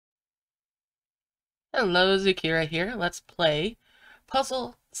Hello, Zukira here. Let's play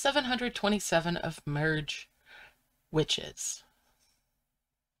Puzzle 727 of Merge Witches.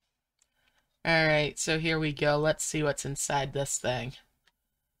 Alright, so here we go. Let's see what's inside this thing.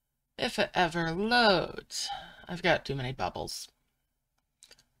 If it ever loads. I've got too many bubbles.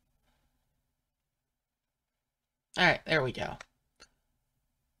 Alright, there we go.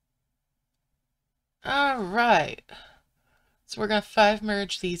 Alright. So we're going to 5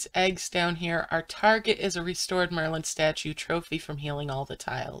 merge these eggs down here. Our target is a restored Merlin statue trophy from healing all the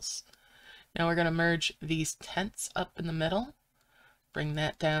tiles. Now we're going to merge these tents up in the middle. Bring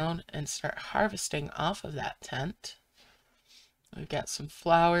that down and start harvesting off of that tent. We've got some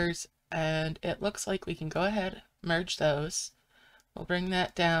flowers and it looks like we can go ahead, merge those. We'll bring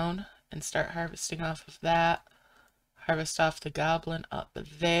that down and start harvesting off of that. Harvest off the goblin up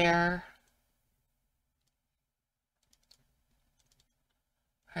there.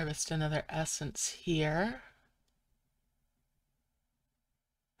 Harvest another essence here.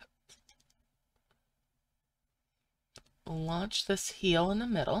 Launch this heal in the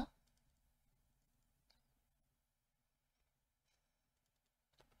middle.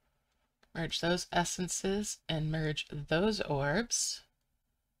 Merge those essences and merge those orbs.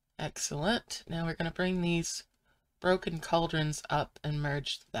 Excellent. Now we're going to bring these broken cauldrons up and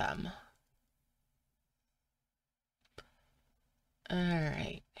merge them.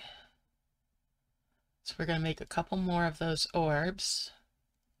 Alright. So we're going to make a couple more of those orbs.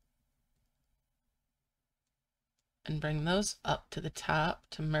 And bring those up to the top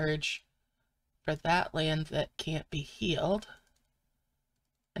to merge for that land that can't be healed.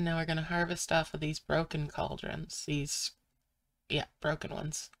 And now we're going to harvest off of these broken cauldrons. These, broken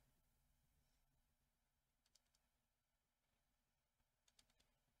ones.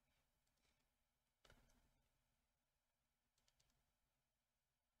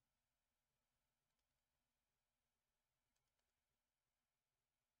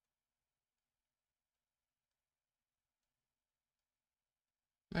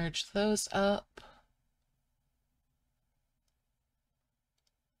 Merge those up.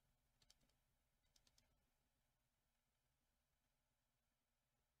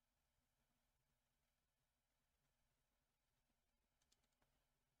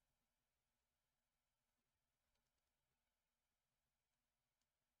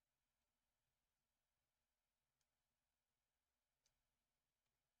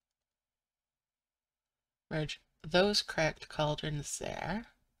 Merge those cracked cauldrons there.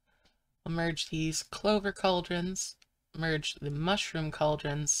 We'll merge these clover cauldrons, merge the mushroom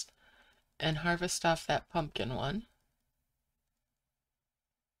cauldrons, and harvest off that pumpkin one.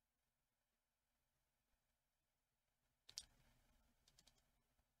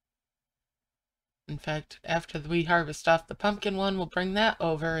 In fact, after we harvest off the pumpkin one, we'll bring that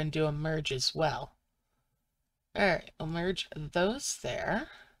over and do a merge as well. Alright, we'll merge those there.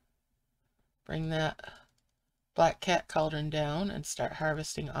 Bring that black cat cauldron down and start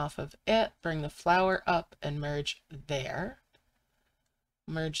harvesting off of it. Bring the flower up and merge there.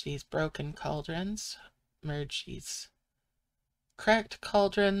 Merge these broken cauldrons. Merge these cracked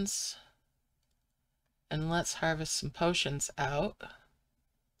cauldrons. And let's harvest some potions out.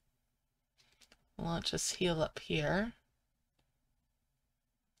 Launch this heal up here.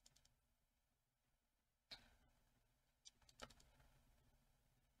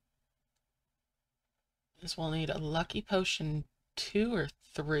 This will need a lucky potion 2 or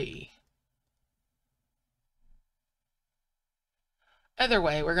 3. Either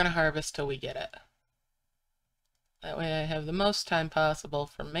way, we're going to harvest till we get it. That way I have the most time possible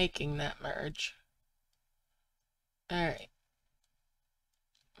for making that merge. Alright.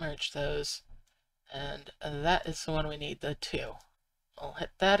 Merge those. And that is the one we need, the 2. I'll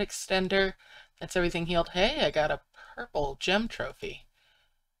hit that extender. That's everything healed. Hey, I got a purple gem trophy.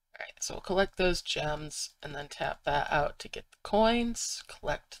 Alright, so we'll collect those gems and then tap that out to get the coins.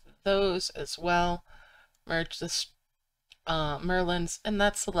 Collect those as well. Merge the Merlins, and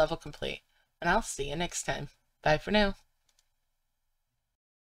that's the level complete. And I'll see you next time. Bye for now.